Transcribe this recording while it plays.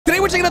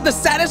checking out the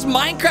saddest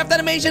Minecraft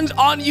animations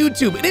on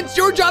YouTube, and it's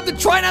your job to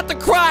try not to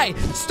cry.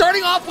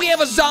 Starting off, we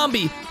have a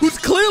zombie who's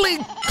clearly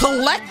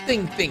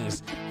collecting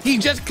things. He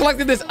just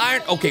collected this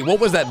iron. Okay, what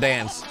was that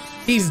dance?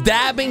 He's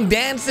dabbing,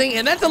 dancing,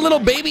 and that's a little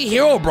baby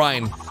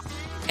Herobrine.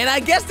 And I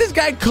guess this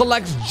guy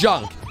collects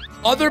junk.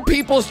 Other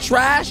people's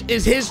trash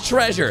is his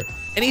treasure.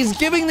 And he's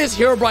giving this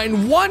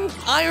Herobrine 1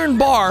 iron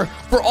bar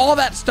for all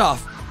that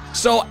stuff.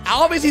 So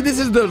obviously this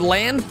is the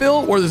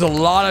landfill where there's a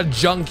lot of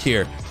junk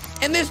here.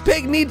 And this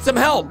pig needs some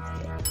help.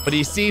 But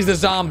he sees the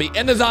zombie,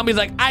 and the zombie's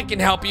like, I can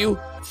help you.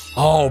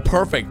 Oh,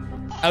 perfect.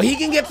 Now he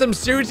can get some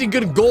seriously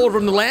good gold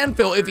from the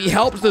landfill if he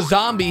helps the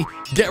zombie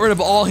get rid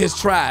of all his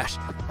trash.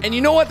 And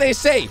you know what they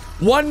say?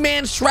 One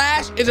man's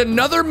trash is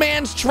another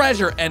man's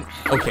treasure. And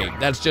okay,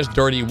 that's just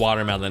dirty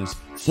watermelons.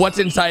 What's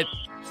inside?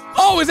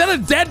 Oh, is that a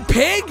dead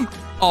pig?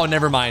 Oh,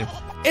 never mind.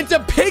 It's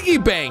a piggy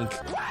bank.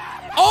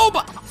 Oh,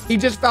 but he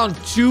just found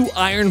 2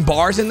 iron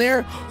bars in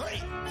there.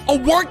 A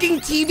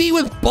working TV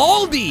with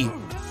Baldi.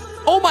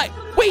 Oh my,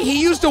 wait,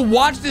 he used to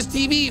watch this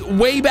TV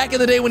way back in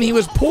the day when he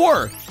was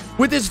poor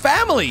with his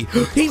family.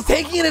 He's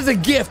taking it as a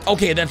gift.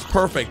 Okay, that's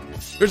perfect.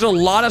 There's a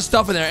lot of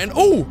stuff in there. And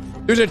oh,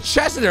 there's a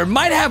chest in there.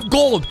 Might have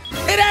gold.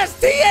 It has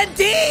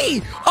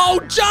TNT. Oh,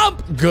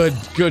 jump. Good,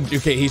 good.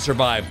 Okay, he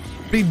survived.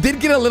 But he did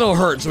get a little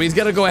hurt, so he's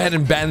got to go ahead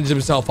and bandage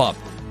himself up.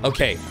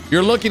 Okay,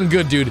 you're looking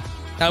good, dude.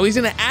 Now he's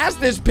going to ask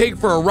this pig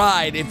for a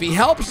ride. If he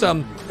helps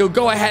him, he'll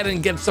go ahead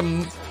and get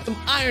some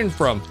iron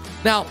from.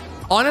 Now,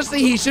 honestly,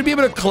 he should be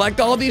able to collect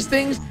all of these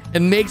things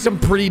and make some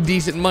pretty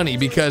decent money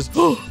because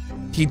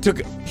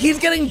he's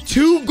getting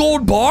 2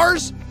 gold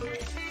bars.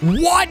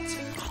 What?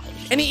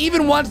 And he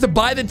even wants to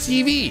buy the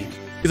TV.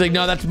 He's like,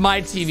 no, that's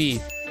my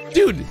TV.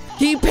 Dude,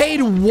 he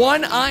paid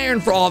 1 iron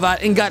for all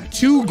that and got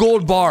 2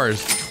 gold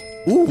bars.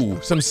 Ooh,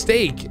 some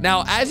steak.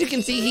 Now, as you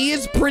can see, he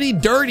is pretty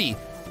dirty.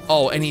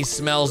 Oh, and he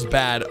smells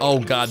bad. Oh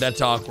God,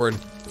 that's awkward.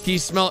 He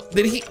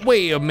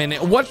wait a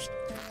minute. What?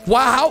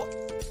 Wow,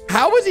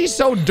 how is he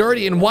so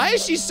dirty? And why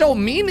is she so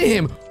mean to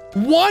him?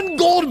 1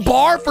 gold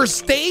bar for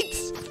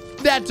steaks?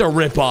 That's a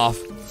ripoff.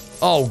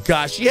 Oh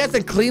gosh, she has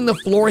to clean the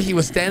floor he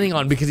was standing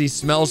on because he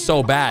smells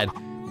so bad.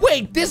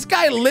 Wait, this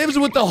guy lives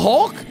with the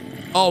Hulk?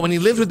 Oh, and he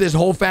lives with his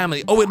whole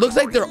family. Oh, it looks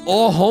like they're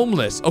all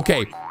homeless.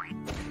 Okay,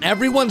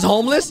 everyone's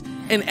homeless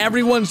and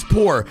everyone's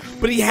poor,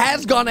 but he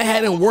has gone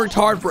ahead and worked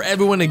hard for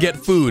everyone to get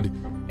food.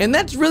 And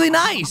that's really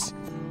nice.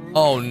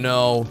 Oh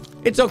no,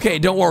 it's okay,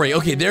 don't worry.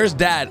 Okay, there's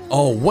Dad.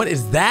 Oh, what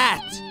is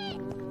that?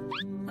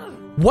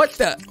 What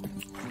the?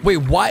 Wait,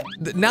 what?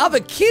 Now the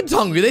kid's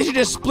hungry. They should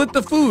just split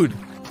the food.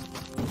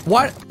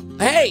 What?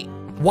 Hey,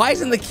 why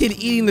isn't the kid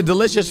eating the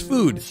delicious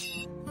food?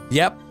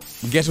 Yep,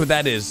 guess what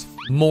that is?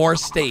 More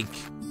steak.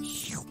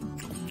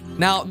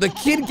 Now, the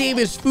kid gave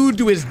his food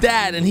to his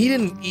dad and he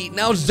didn't eat.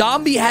 Now,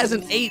 Zombie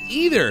hasn't ate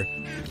either.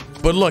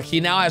 But look, he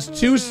now has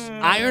 2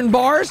 iron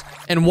bars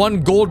and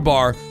 1 gold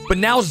bar. But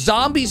now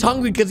Zombie's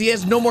hungry because he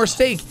has no more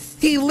steak.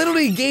 He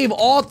literally gave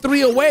all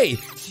 3 away.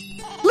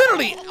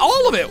 Literally,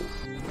 all of it.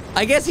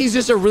 I guess he's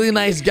just a really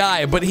nice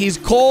guy, but he's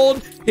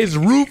cold. His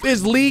roof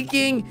is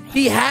leaking.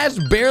 He has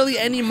barely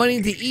any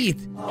money to eat.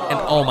 And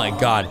oh my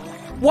God.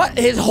 What?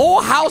 His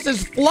whole house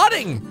is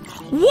flooding.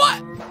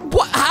 What?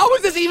 What? How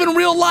is this even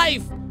real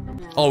life?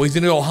 Oh, he's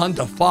gonna go hunt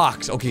a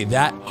fox. Okay,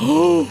 that.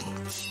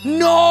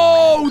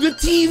 No, the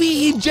TV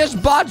he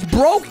just bought's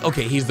broke.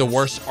 Okay, he's the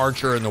worst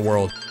archer in the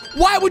world.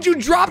 Why would you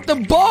drop the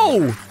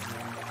bow?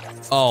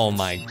 Oh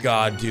my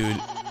God, dude.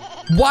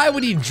 Why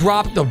would he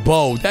drop the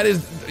bow? That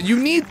is, you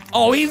need,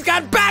 oh, he's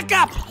got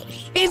backup.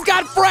 He's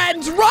got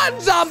friends. Run,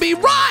 Zombie,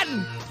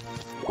 run.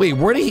 Wait,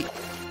 where did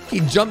he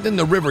jumped in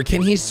the river.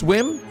 Can he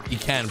swim? He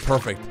can,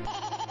 perfect.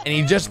 And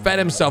he just fed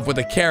himself with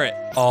a carrot.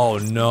 Oh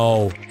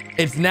no.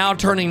 It's now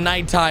turning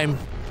nighttime.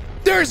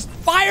 There's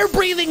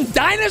fire-breathing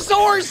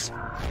dinosaurs?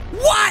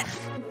 What?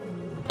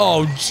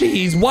 Oh,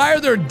 geez. Why are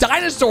there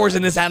dinosaurs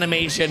in this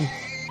animation?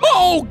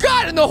 Oh,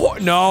 God. And the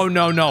horse. No,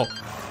 no, no.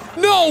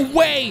 No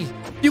way.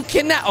 You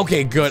cannot.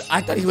 Okay, good.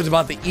 I thought he was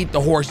about to eat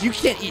the horse. You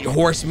can't eat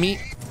horse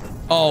meat.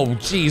 Oh,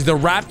 geez. The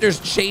raptor's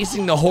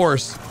chasing the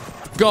horse.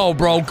 Go,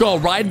 bro. Go.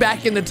 Ride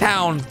back into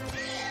town.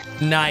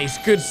 Nice.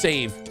 Good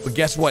save. But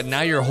guess what?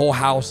 Now your whole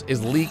house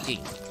is leaking.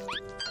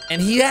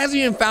 And he hasn't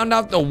even found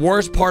out the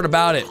worst part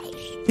about it.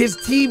 His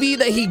TV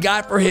that he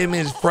got for him,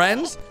 his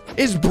friends,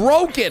 is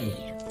broken.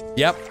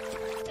 Yep.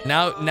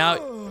 Now,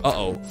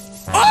 uh-oh.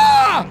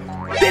 Ah!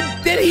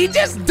 Did he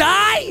just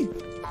die?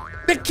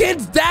 The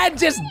kid's dad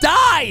just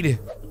died.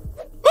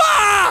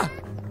 Ah!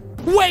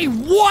 Wait,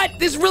 what?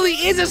 This really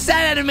is a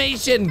sad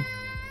animation.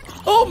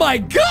 Oh my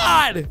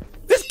God.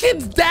 This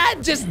kid's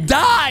dad just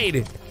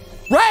died.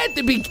 Right at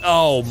the beginning.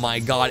 Oh my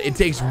God. It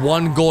takes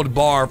 1 gold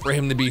bar for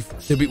him to be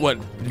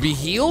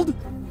healed?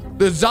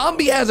 The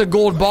zombie has a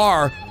gold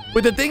bar,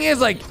 but the thing is,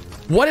 like,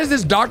 what is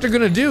this doctor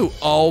gonna do?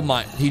 Oh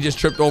my, he just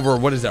tripped over,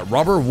 what is that,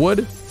 rubber,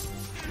 wood?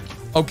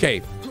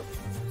 Okay,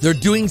 they're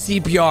doing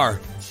CPR.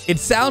 It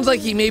sounds like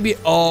he may be,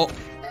 oh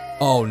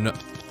no,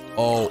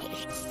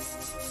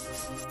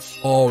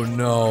 oh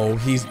no,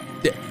 he's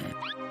dead.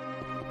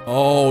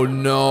 Oh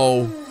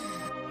no.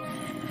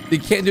 They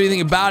can't do anything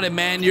about it,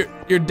 man.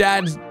 Your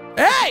dad's...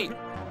 Hey!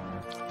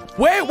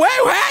 Wait,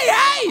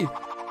 hey!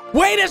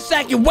 Wait a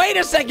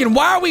second.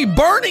 Why are we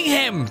burning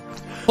him?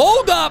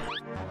 Hold up.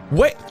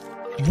 Wait,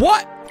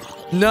 what?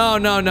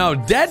 No.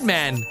 Dead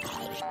man.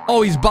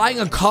 Oh, he's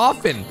buying a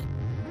coffin.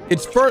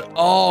 It's for...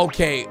 Oh,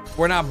 okay.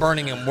 We're not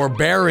burning him. We're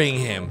burying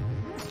him.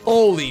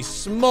 Holy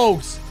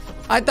smokes.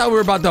 I thought we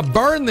were about to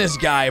burn this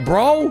guy,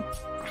 bro.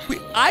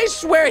 I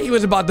swear he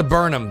was about to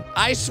burn him.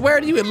 I swear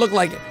to you, it looked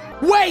like it.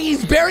 Wait,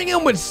 he's burying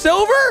him with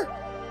silver?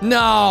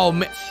 No,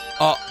 man.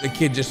 Oh, the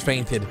kid just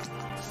fainted.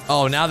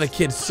 Oh, now the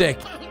kid's sick.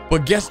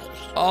 But guess...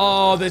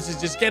 Oh, this is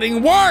just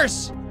getting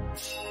worse.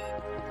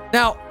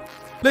 Now,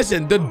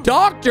 listen, the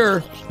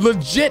doctor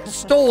legit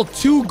stole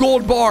 2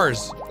 gold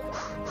bars.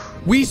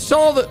 We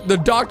saw the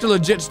doctor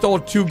legit stole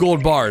 2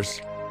 gold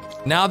bars.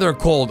 Now they're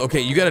cold. Okay,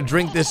 you gotta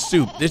drink this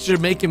soup. This should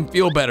make him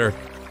feel better.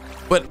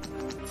 But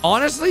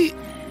honestly,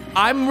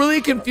 I'm really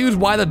confused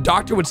why the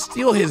doctor would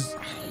steal his...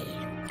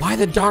 Why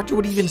the doctor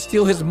would even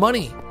steal his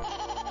money.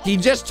 He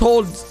just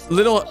told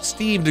little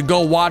Steve to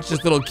go watch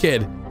this little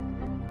kid.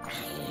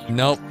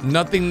 Nope,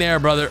 nothing there,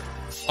 brother.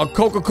 A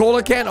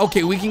Coca-Cola can?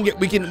 Okay, we can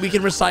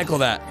recycle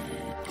that.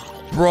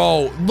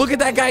 Bro, look at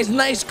that guy's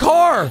nice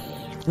car.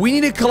 We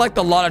need to collect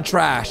a lot of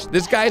trash.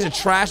 This guy's a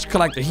trash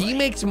collector. He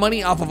makes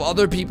money off of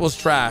other people's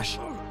trash.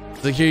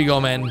 Like, here you go,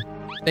 man.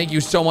 Thank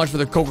you so much for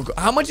the Coca-Cola.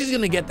 How much is he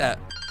gonna get that?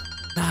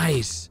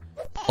 Nice.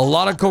 A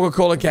lot of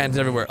Coca-Cola cans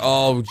everywhere.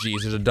 Oh,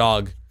 geez, there's a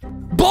dog.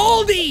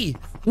 Baldy!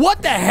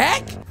 What the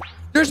heck?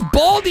 There's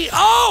Baldy.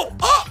 Oh!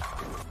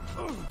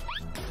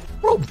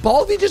 Bro,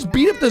 Baldy just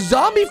beat up the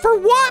zombie for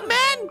what,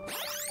 man?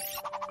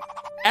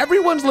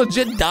 Everyone's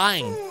legit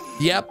dying.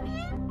 Yep.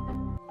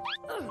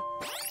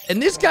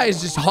 And this guy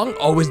is just hung.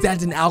 Oh, his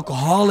dad's an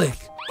alcoholic.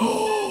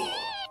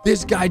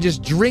 This guy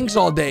just drinks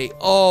all day.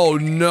 Oh,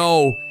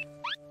 no.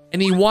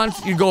 And he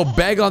wants you to go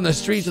beg on the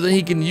street so that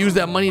he can use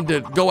that money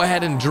to go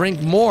ahead and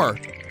drink more.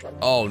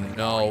 Oh,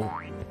 no.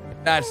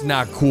 That's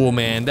not cool,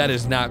 man. That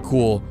is not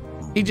cool.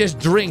 He just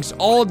drinks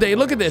all day.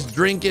 Look at this.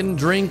 Drinking,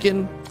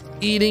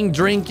 eating,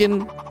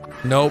 drinking.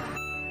 Nope.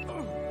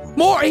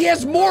 More. He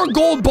has more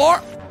gold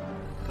bar.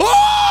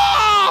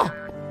 Oh!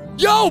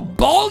 Yo,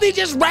 Baldy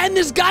just ran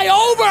this guy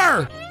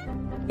over.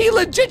 He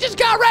legit just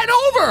got ran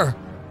over.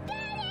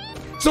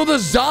 So the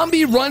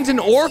zombie runs an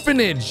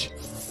orphanage.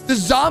 The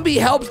zombie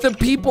helps the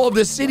people of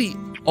the city.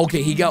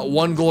 Okay, he got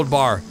 1 gold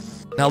bar.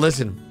 Now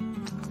listen.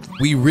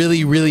 We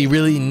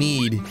really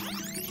need...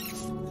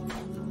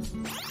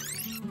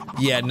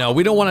 Yeah, no,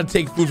 we don't want to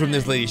take food from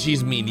this lady.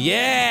 She's mean.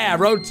 Yeah,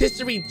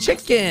 rotisserie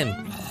chicken.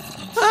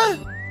 Huh?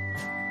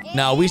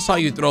 Now, we saw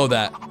you throw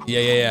that.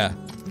 Yeah.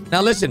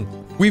 Now, listen.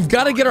 We've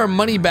got to get our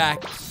money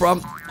back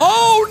from...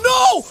 Oh,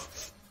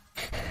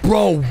 no!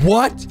 Bro,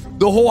 what?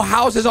 The whole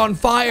house is on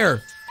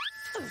fire.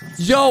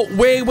 Yo,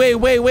 wait.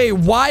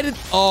 Why did...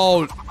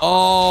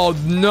 Oh,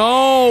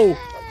 no.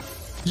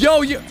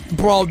 Yo,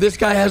 bro, this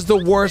guy has the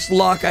worst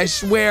luck, I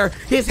swear.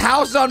 His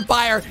house is on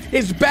fire.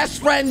 His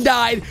best friend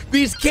died.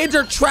 These kids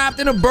are trapped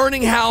in a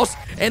burning house,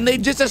 and they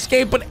just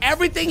escaped, but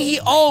everything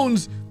he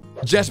owns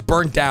just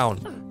burnt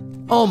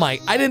down. Oh my,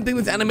 I didn't think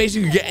this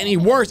animation could get any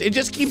worse. It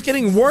just keeps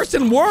getting worse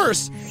and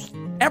worse.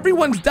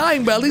 Everyone's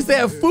dying, but at least they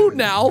have food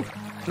now.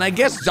 And I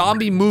guess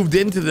Zombie moved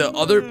into the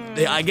other...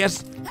 I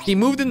guess he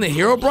moved into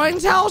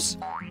Herobrine's house?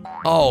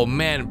 Oh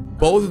man,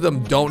 both of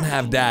them don't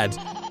have dads.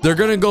 They're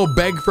gonna go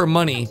beg for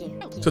money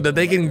so that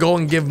they can go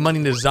and give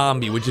money to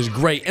Zombie, which is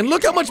great. And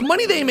look how much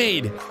money they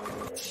made.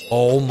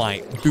 Oh my,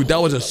 dude, that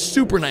was a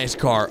super nice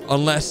car.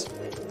 Unless,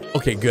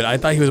 okay, good. I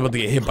thought he was about to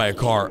get hit by a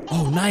car.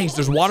 Oh, nice.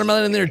 There's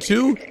watermelon in there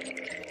too.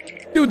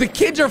 Dude, the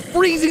kids are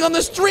freezing on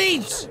the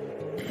streets.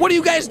 What are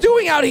you guys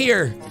doing out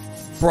here?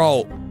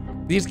 Bro,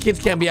 these kids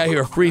can't be out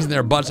here freezing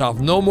their butts off.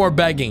 No more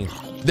begging.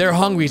 They're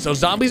hungry, so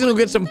Zombie's gonna go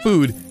get some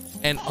food.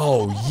 And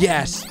oh,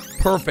 yes,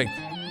 perfect.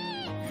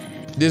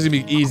 This is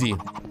gonna be easy.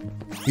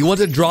 He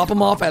wants to drop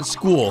them off at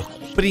school,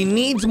 but he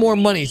needs more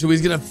money, so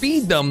he's gonna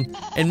feed them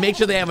and make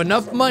sure they have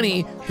enough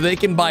money so they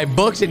can buy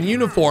books and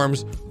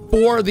uniforms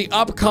for the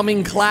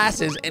upcoming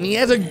classes. And he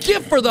has a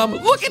gift for them.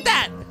 Look at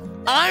that!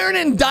 Iron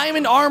and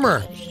diamond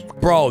armor.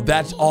 Bro,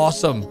 that's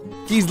awesome.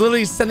 He's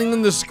literally sending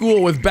them to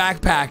school with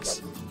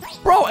backpacks.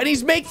 Bro,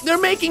 and they're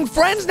making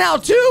friends now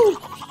too.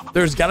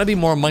 There's gotta be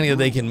more money that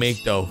they can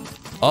make though.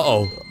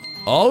 Uh-oh.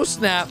 Oh,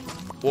 snap.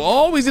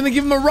 Whoa, he's gonna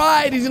give him a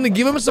ride. He's gonna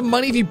give him some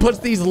money if he puts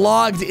these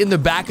logs in the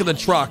back of the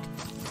truck.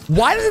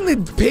 Why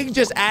doesn't the pig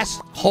just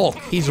ask Hulk?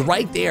 He's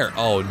right there.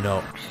 Oh,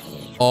 no.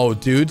 Oh,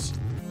 dudes.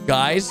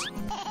 Guys.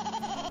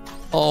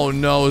 Oh,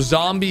 no.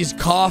 Zombies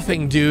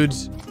coughing,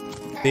 dudes.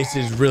 This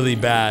is really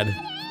bad.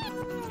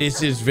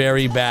 This is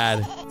very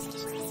bad.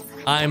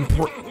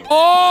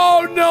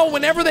 Oh, no.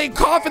 Whenever they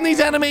cough in these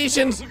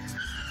animations,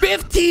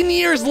 15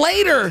 years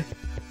later.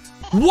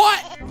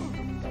 What?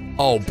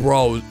 Oh,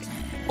 bro.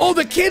 Oh,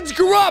 the kids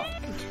grew up.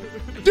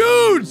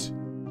 Dudes.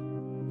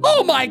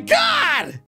 Oh, my God.